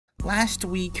last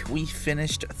week we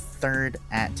finished third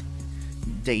at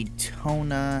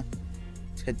Daytona.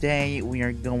 Today we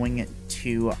are going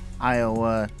to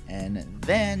Iowa, and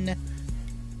then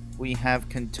we have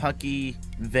Kentucky,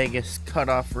 Vegas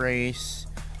cutoff race,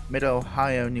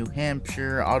 Mid-Ohio, New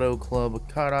Hampshire Auto Club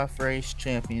cutoff race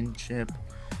championship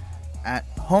at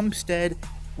Homestead.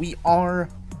 We are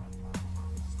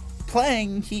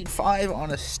playing Heat 5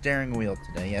 on a steering wheel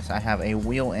today. Yes, I have a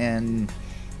wheel and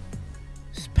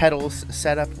pedals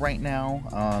set up right now.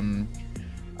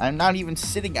 I'm not even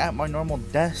sitting at my normal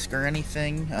desk or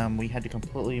anything. We had to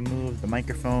completely move the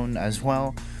microphone as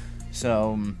well.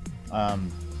 So,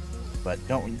 but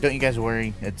don't you guys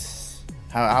worry. It's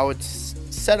how it's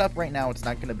set up right now. It's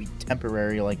not going to be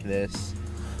temporary like this.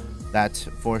 That's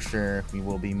for sure. We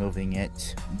will be moving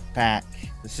it back.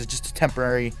 This is just a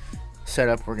temporary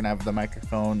setup. We're going to have the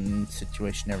microphone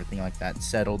situation, everything like that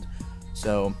settled.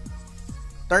 So,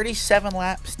 37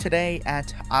 laps today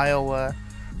at Iowa.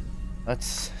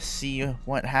 Let's see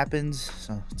what happens.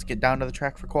 So, let's get down to the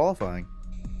track for qualifying.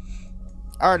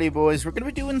 Alrighty, boys. We're going to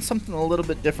be doing something a little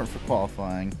bit different for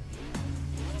qualifying.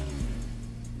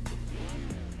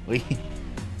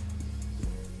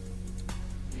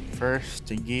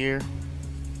 First gear.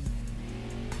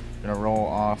 Gonna roll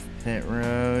off pit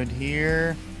road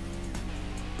here.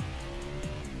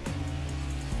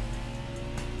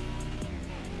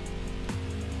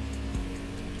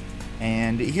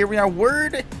 And here we are.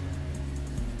 Word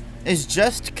is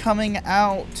just coming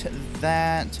out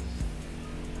that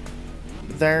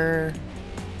they're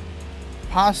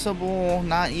possible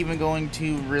not even going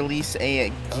to release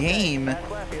a game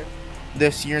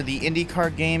this year. The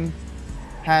IndyCar game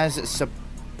has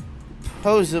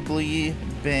supposedly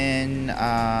been the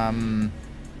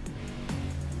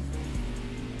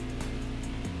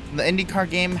IndyCar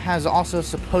game has also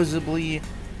supposedly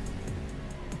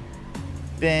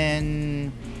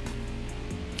been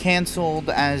canceled,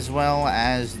 as well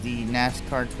as the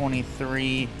NASCAR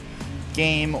 23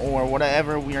 game, or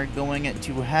whatever we are going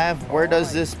to have. Where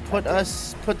does this put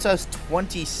us? Puts us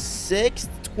 26th,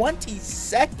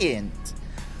 22nd.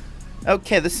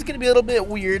 Okay, this is going to be a little bit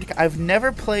weird. I've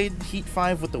never played Heat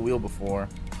 5 with the wheel before,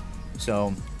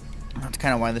 so that's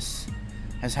kind of why this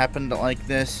has happened like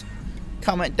this.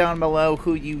 Comment down below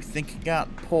who you think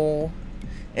got pole.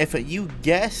 If you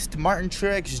guessed Martin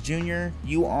Truex Jr.,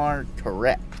 you are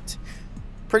correct.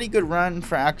 Pretty good run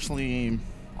for actually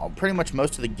pretty much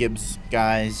most of the Gibbs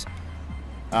guys.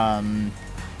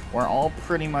 We're all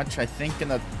pretty much, I think, in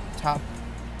the top.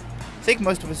 I think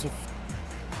most of us have,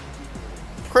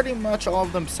 pretty much all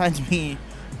of them besides me,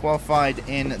 qualified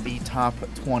in the top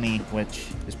 20, which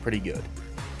is pretty good.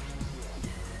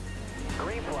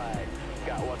 Green flag.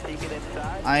 Got one peeking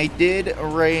inside. I did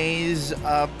raise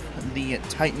up the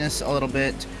tightness a little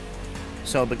bit,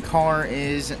 so the car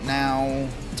is now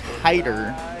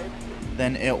tighter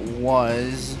than it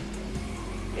was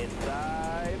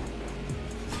Inside.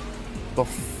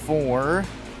 before.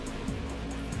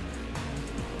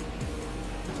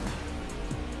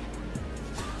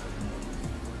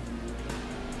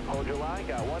 Hold your line.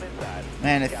 Got one inside.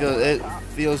 Man, it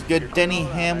feels good. Denny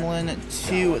Hamlin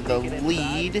to the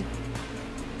lead.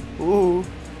 Ooh,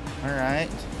 all right.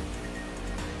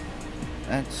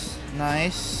 That's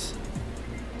nice.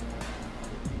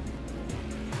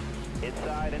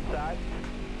 Inside.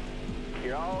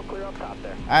 You're all clear up top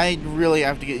there. I really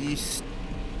have to get used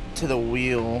to the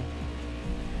wheel.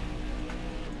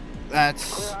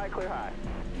 That's Clear high.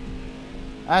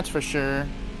 That's for sure.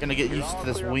 Gonna get used to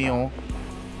this wheel.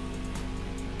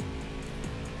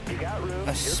 You got room.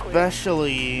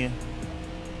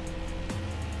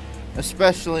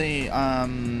 Especially All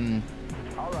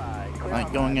right.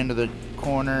 like going into the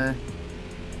corner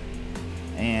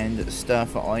and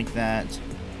stuff like that.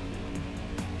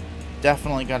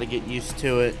 Definitely got to get used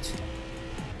to it.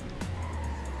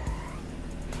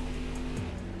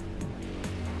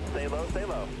 Stay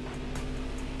low.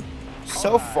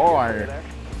 So far,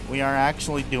 we are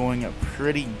actually doing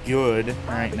pretty good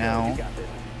right now. You got this.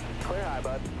 Clear high,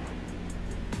 bud.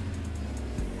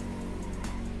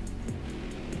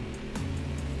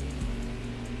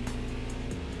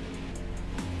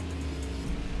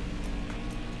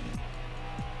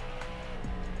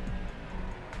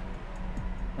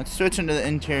 Let's switch into the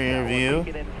interior view.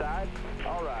 Get inside.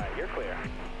 All right, you're clear.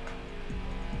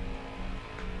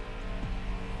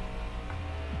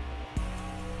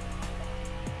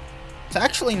 It's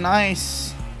actually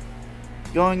nice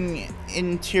going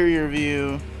interior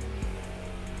view.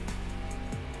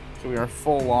 So we are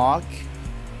full lock.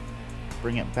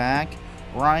 Bring it back.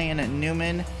 Ryan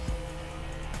Newman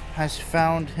has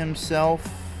found himself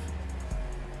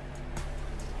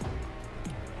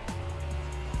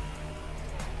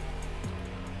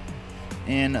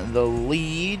in the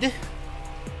lead.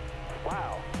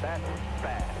 Wow, that's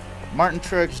fast. Martin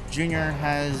Truex Jr.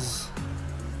 has...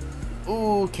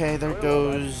 Ooh, okay, there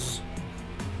goes...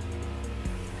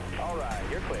 Alright,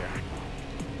 you're clear.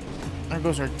 There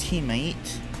goes our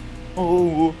teammate.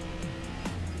 Oh.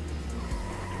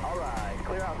 Alright,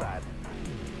 clear outside.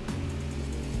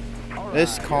 All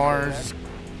This right, car's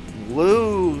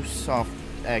loose off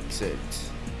exit.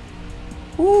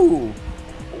 Ooh.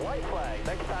 white flag,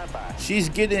 next time by. She's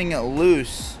getting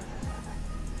loose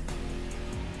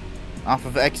off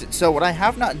of exit. So what I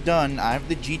have not done, I have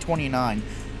the G29.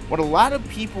 What a lot of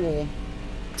people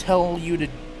tell you to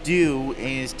do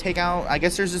is take out, I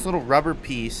guess there's this little rubber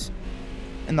piece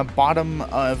in the bottom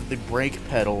of the brake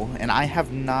pedal, and I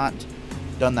have not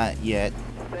done that yet.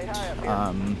 Stay high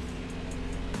up here.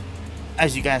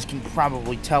 As you guys can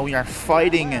probably tell, we are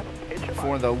fighting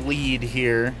for the lead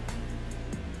here.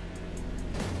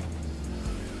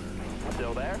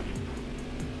 Still there?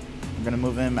 I'm gonna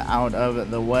move him out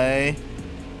of the way.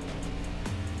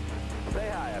 Stay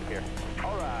high up here.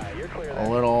 Alright, you're clear A there.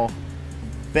 little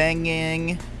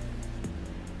banging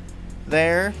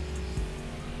there.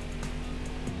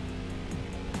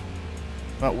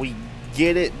 But we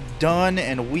get it done,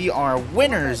 and we are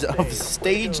winners of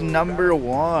stage number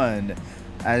 1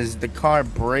 as the car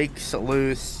breaks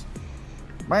loose.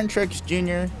 Martin Truex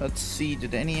Jr. Let's see,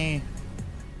 did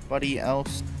anybody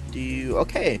else do?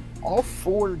 Okay, all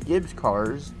 4 Gibbs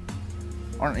cars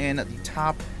are in the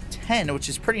top 10, which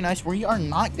is pretty nice. We are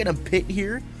not gonna pit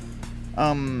here.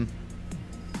 We're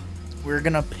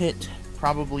gonna pit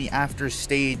probably after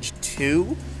stage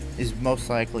 2 is most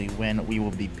likely when we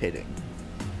will be pitting.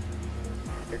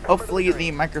 Hopefully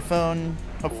the microphone,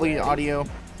 hopefully audio,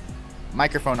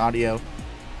 microphone audio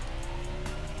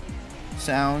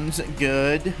sounds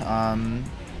good. I'm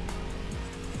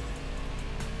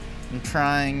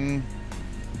trying,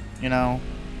 you know,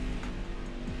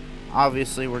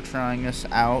 obviously we're trying this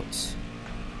out.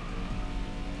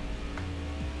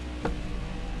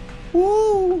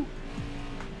 Woo!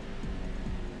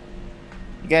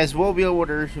 You guys will be able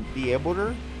to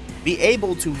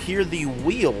hear the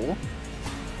wheel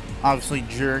obviously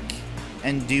jerk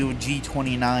and do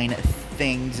G29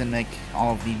 things and make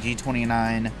all of the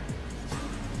G29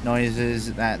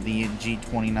 noises that the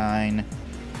G29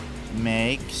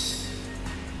 makes.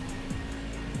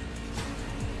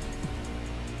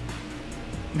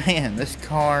 Man, this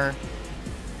car.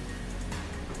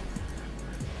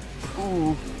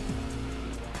 Ooh.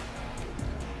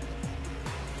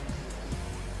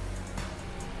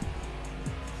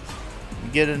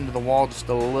 Get into the wall just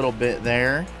a little bit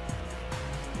there.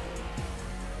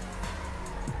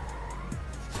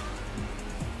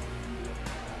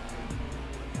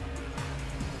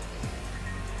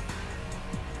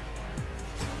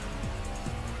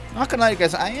 Not gonna lie,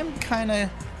 guys, I am kind of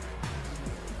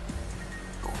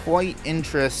quite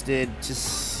interested to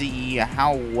see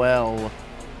how well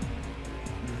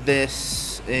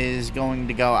this is going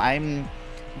to go. I'm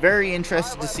very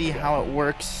interested to see how it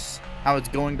works, how it's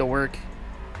going to work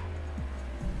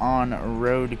on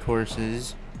road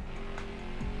courses.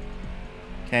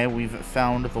 Okay, we've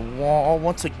found the wall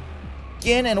once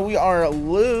again, and we are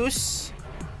loose.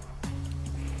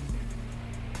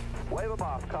 Wave them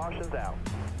off, caution's out.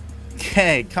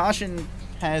 Okay, caution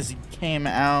has came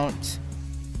out.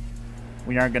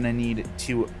 We are gonna need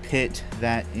to pit,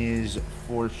 that is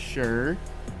for sure.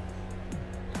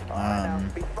 Now,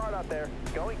 be smart out there.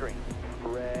 Going green.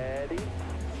 Ready?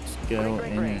 Let's go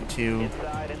Green. into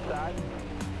Inside.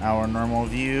 our normal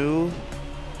view.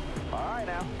 Alright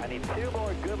now, I need 2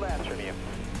 more good laps from you.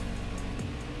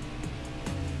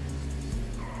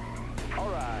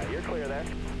 Alright, you're clear there.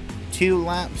 2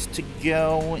 laps to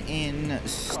go in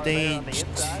stage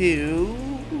 2.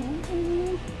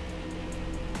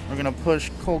 We're gonna push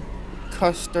Cole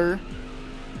Custer.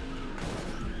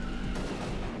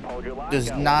 Hold your line.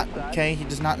 Does not, okay, he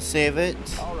does not save it.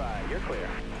 Alright, you're clear.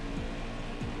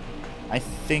 I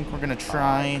think we're gonna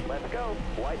try. Let's go.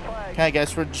 White flag. Okay, I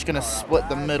guess we're just gonna split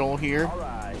the middle here.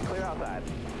 Alright, clear outside.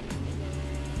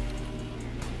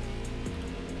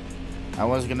 I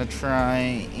was gonna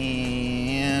try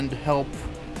and help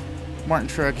Martin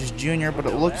Truex Jr., but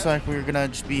it looks like we're gonna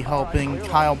just be helping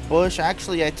Kyle Busch.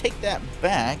 Actually, I take that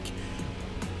back.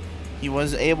 He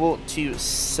was able to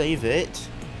save it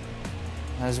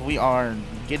as we are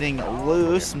getting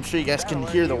loose. I'm sure you guys can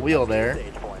hear the wheel there.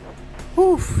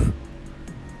 Whew.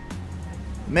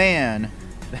 Man,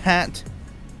 that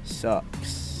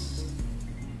sucks.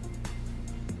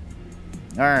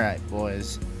 Alright,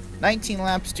 boys. 19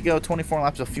 laps to go, 24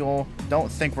 laps of fuel.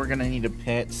 Don't think we're going to need a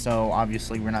pit, so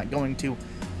obviously we're not going to.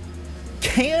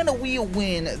 Can we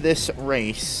win this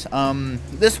race?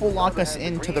 This will lock us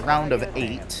into the round of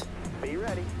 8. Be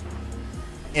ready.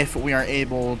 If we are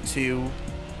able to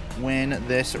win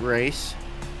this race.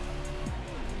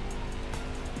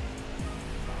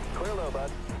 Clear low,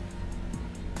 bud.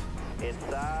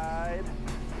 Inside.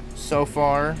 So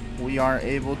far, we are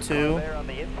able to There on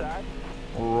the inside.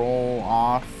 roll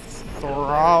off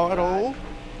throttle.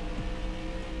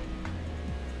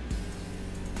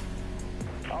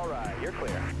 All right, you're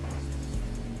clear.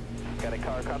 Got a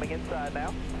car coming inside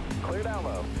now. Clear down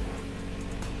low.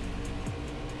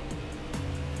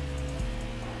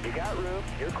 You got room.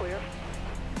 You're clear.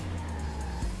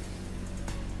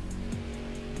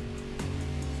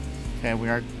 Okay, we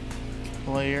are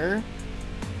clear.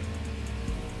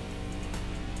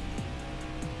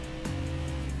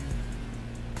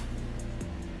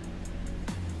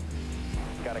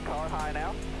 Got a car high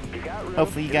now. You got room.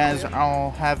 Hopefully you You're guys clear. are all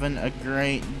having a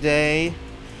great day.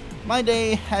 My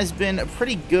day has been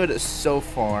pretty good so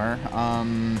far.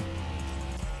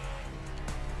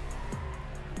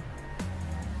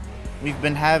 We've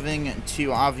been having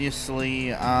to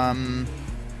obviously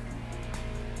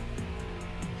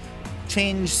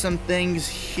change some things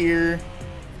here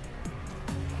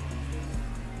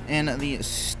in the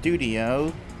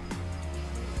studio,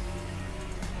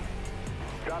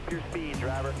 Drop your speed,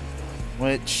 driver.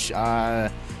 which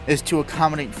is to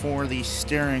accommodate for the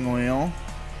steering wheel.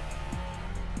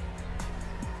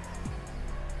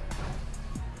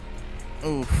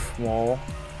 Oof, wall.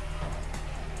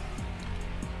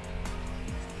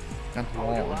 Got the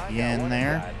Hold your wall line, got again one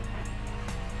there.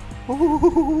 inside.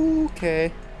 Ooh,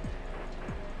 okay.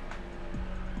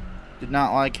 Did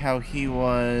not like how he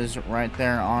was right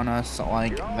there on us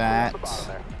like You're all that. around the bottom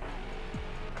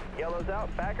there. Yellow's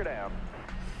out, back her down.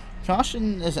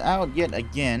 Caution is out yet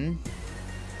again.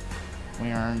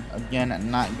 We are again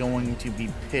not going to be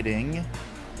pitting.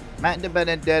 Matt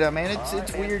DiBenedetto, man,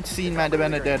 it's weird seeing Matt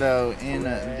DiBenedetto in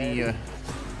the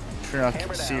truck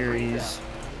Hammer down, series.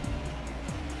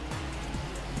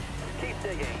 Keep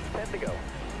digging. 10 to go.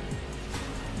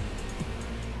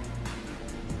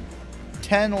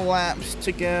 10 laps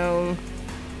to go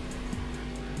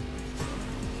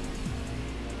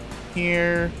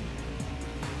here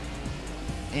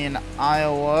in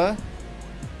Iowa.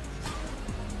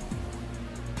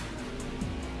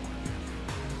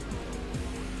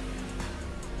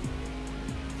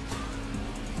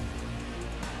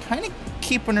 Kind of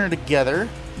keeping her together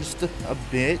just a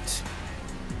bit.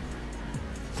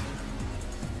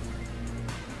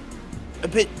 A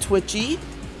bit twitchy,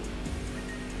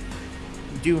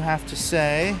 do have to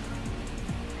say.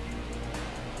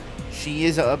 She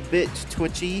is a bit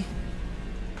twitchy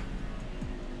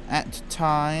at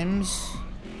times.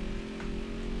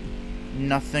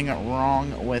 Nothing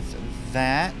wrong with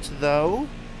that, though.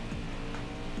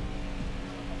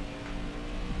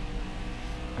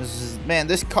 Man,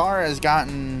 this car has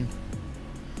gotten...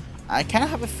 I kind of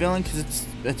have a feeling because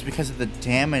it's because of the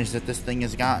damage that this thing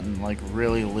has gotten, like,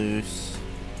 really loose.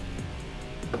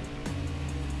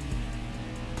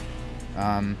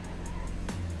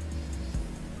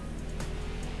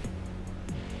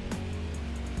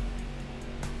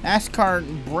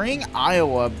 NASCAR, bring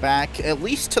Iowa back at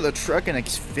least to the Truck and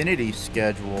Xfinity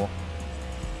schedule.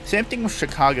 Same thing with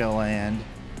Chicagoland.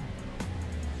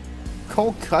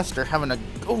 Cole Custer having a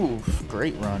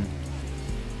great run.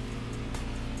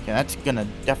 Okay, that's gonna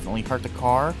definitely hurt the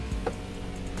car.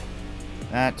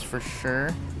 That's for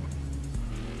sure.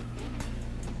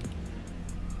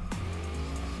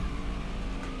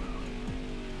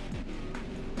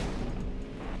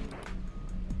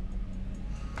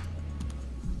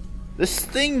 This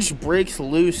thing breaks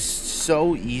loose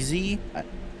so easy.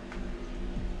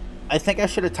 I think I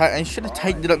should have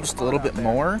tightened it up just a little bit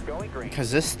more,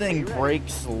 because this thing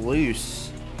breaks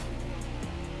loose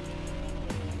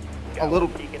a little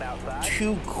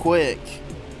too quick.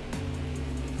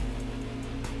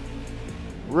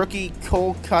 Rookie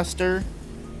Cole Custer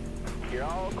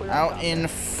out in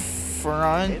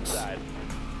front.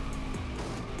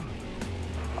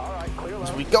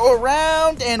 As we go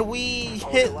around and we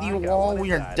hit the wall,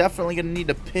 we are definitely going to need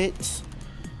to pit.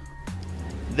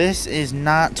 This is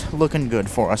not looking good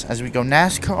for us. As we go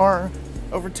NASCAR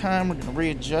overtime, we're going to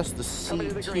readjust the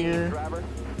seat here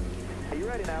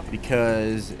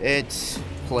because it's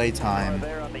playtime.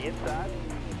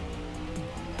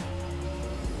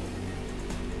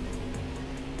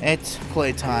 It's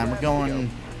playtime. We're going.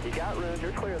 You got room.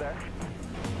 You're clear there.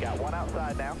 Got one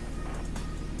outside now.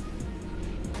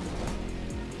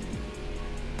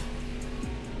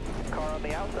 Car on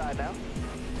the outside now.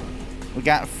 We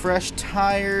got fresh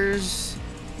tires.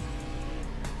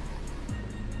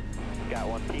 Got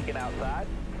one peeking outside.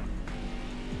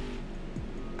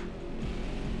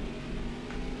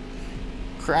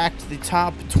 Cracked the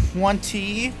top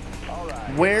 20.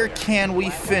 Where can we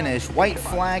finish? White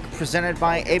flag presented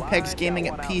by Apex Gaming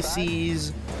at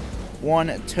PCs.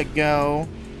 1 to go.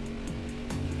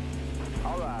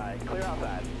 Alright, clear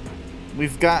outside.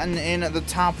 We've gotten in the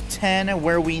top 10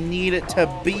 where we need it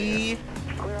to be.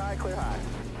 Clear high, clear high.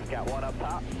 Got one up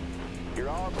top. You're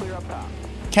all clear up top.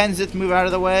 Kenseth, move out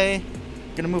of the way.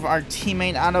 Gonna move our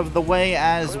teammate out of the way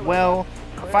as well.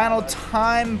 Final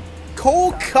time.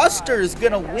 Cole Custer's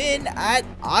gonna win at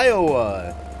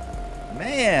Iowa.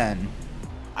 Man,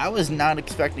 I was not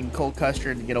expecting Cole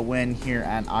Custer to get a win here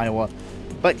at Iowa,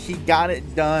 but he got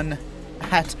it done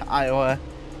at Iowa.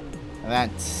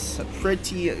 That's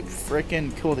pretty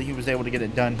freaking cool that he was able to get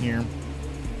it done here.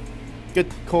 Good,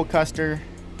 Cole Custer.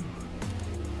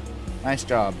 Nice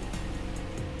job.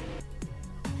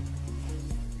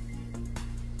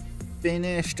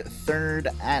 Finished third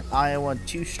at Iowa.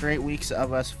 2 straight weeks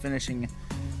of us finishing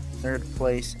third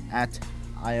place at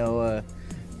Iowa.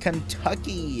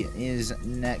 Kentucky is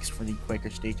next for the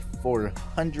Quaker State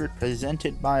 400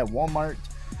 presented by Walmart.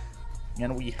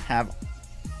 And we have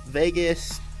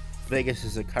Vegas. Vegas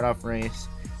is a cutoff race.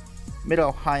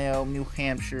 Mid-Ohio, New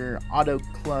Hampshire Auto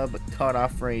Club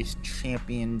cutoff race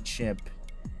championship.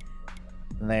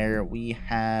 There we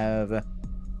have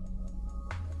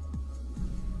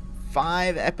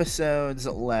 5 episodes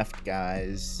left,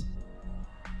 guys.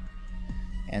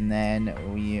 And then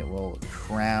we will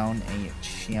crown a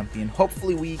champion.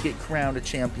 Hopefully we get crowned a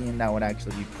champion. That would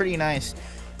actually be pretty nice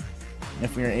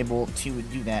if we are able to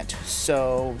do that.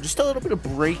 So, just a little bit of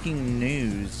breaking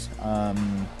news.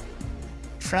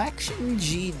 Traction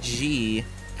GG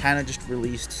kind of just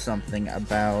released something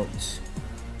about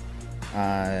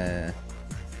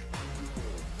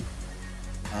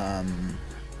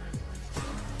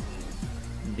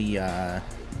the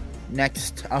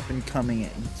next up and coming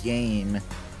game.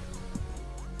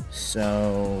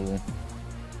 So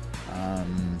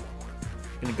I'm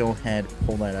gonna go ahead and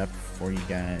pull that up for you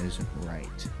guys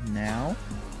right now.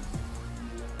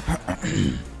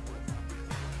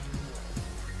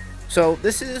 So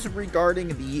this is regarding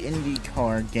the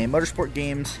IndyCar game. Motorsport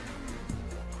Games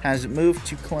has moved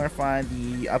to clarify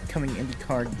the upcoming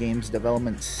IndyCar games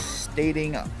development,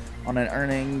 stating on an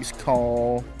earnings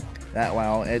call that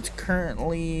while it's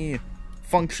currently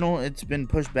functional, it's been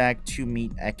pushed back to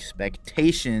meet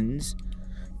expectations.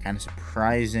 Kind of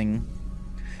surprising.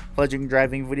 Fledgling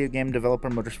driving video game developer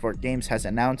Motorsport Games has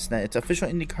announced that its official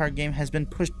IndyCar game has been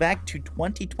pushed back to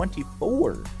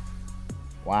 2024.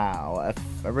 Wow.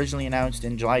 Originally announced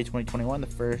in July 2021, the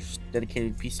first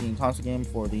dedicated PC and console game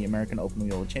for the American Open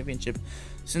Wheel Championship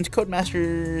since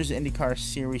Codemasters IndyCar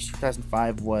Series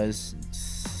 2005 was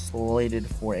slated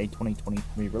for a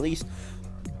 2023 release.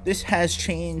 This has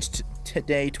changed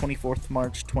today, 24th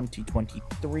March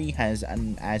 2023, as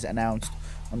announced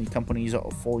on the company's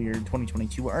full year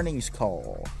 2022 earnings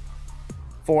call.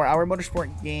 For our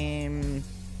motorsport game,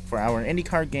 for our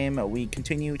IndyCar game, we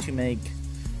continue to make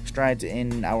strides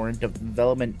in our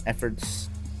development efforts,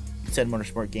 said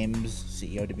Motorsport Games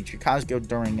CEO Dmitry Kozgo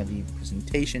during the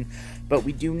presentation, but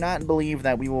we do not believe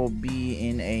that we will be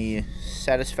in a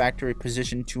satisfactory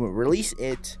position to release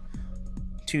it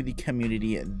to the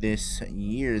community this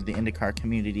year. The IndyCar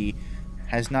community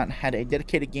has not had a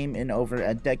dedicated game in over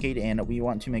a decade, and we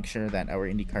want to make sure that our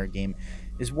IndyCar game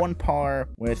is on par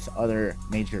with other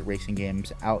major racing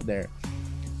games out there,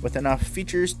 with enough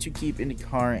features to keep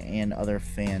IndyCar and other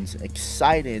fans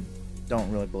excited.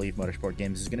 Don't really believe Motorsport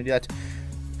Games is going to do that.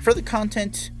 Further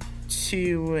content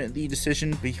to the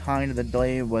decision behind the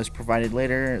delay was provided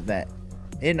later that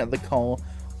in the call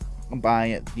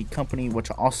by the company, which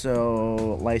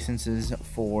also licenses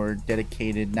for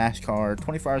dedicated NASCAR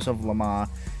 24 Hours of Le Mans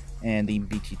and the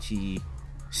BTCC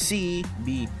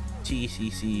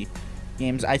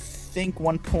games. I think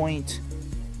one point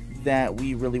that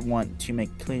we really want to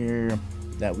make clear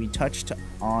that we touched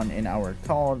on in our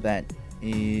call, that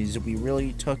is, we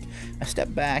really took a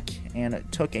step back and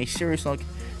took a serious look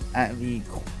at the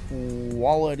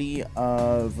quality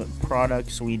of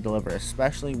products we deliver,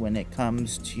 especially when it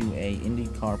comes to a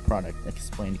IndyCar product,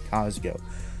 explained Kozgo.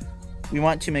 We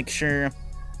want to make sure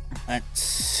that the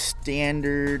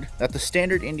standard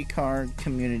IndyCar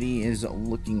community is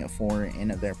looking for in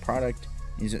their product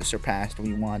is surpassed.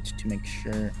 We want to make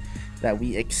sure that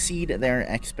we exceed their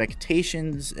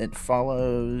expectations. It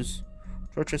follows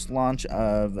purchase launch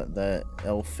of the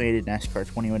ill-fated NASCAR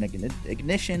 21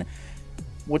 Ignition,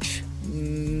 which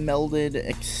melded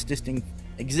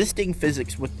existing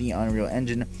physics with the Unreal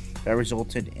Engine that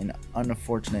resulted in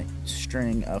unfortunate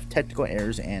string of technical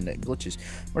errors and glitches.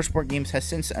 Motorsport Games has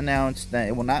since announced that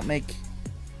it will not make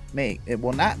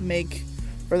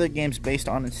further games based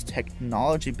on its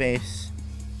technology base,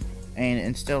 and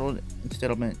instead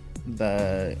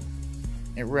the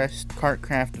Rest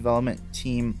Kartcraft development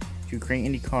team to create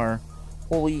IndyCar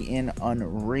wholly in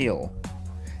Unreal.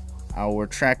 Our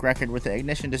track record with the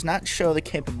Ignition does not show the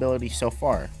capability so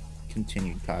far,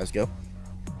 continued Cosgo.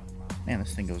 Man,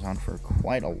 this thing goes on for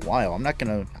quite a while. I'm not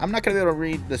gonna be able to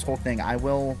read this whole thing. I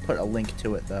will put a link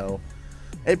to it though.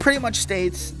 It pretty much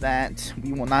states that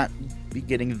we will not be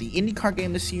getting the IndyCar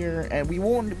game this year, and we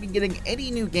won't be getting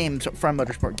any new games from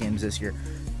Motorsport Games this year,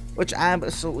 which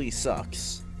absolutely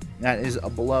sucks. That is a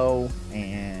blow,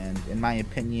 and in my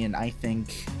opinion, I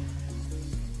think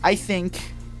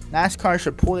NASCAR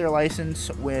should pull their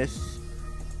license with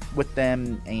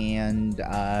them and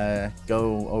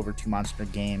go over to Monster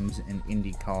Games and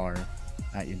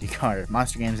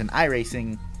Monster Games and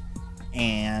iRacing,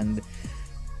 and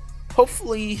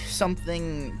hopefully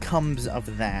something comes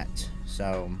of that.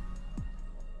 So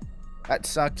that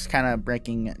sucks. Kind of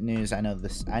breaking news. I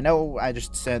know I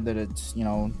just said that it's,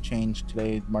 changed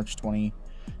today, March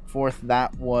 24th.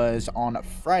 That was on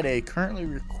Friday. Currently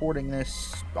recording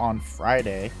this on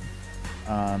Friday.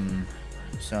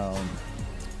 So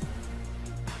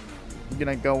I'm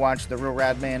gonna go watch the Real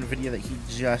Radman video that he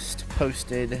just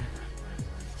posted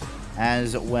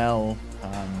as well.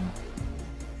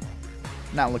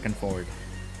 Not looking forward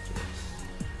to this.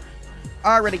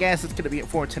 Alrighty guys, that's gonna be it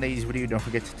for today's video. Don't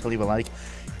forget to leave a like,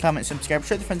 comment, subscribe,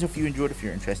 share with friends if you enjoyed. If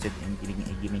you're interested in getting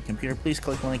a gaming computer, please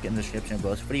click the link in the description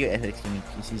below this video. Erik Gaming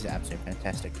PCs, absolutely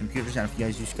fantastic computers, and if you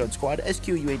guys use code SQUAD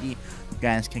SQUAD, you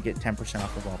guys can get 10%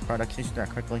 off of all products. Use that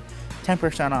correctly,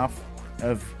 10% off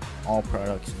of all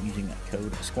products using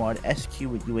code SQUAD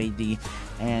SQUAD.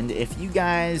 And if you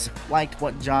guys liked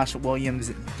what Josh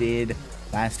Williams did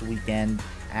last weekend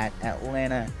at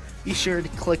Atlanta, be sure to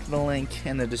click the link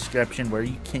in the description where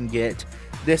you can get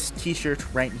this t-shirt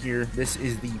right here. This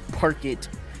is the Park It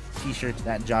t-shirt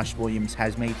that Josh Williams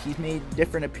has made. He's made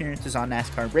different appearances on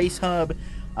NASCAR Race Hub,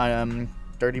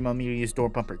 30mm used door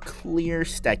bumper clear,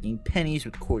 stacking pennies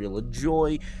with Cordial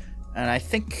Joy, and I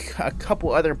think a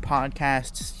couple other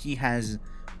podcasts he has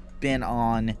been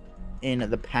on in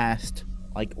the past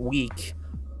week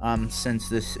since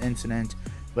this incident.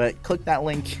 But click that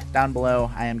link down below.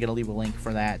 I am going to leave a link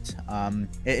for that.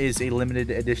 It is a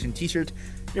limited edition t-shirt.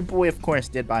 Your boy, of course,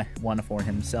 did buy one for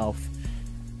himself.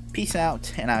 Peace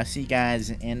out, and I'll see you guys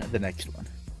in the next one.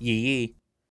 Yee.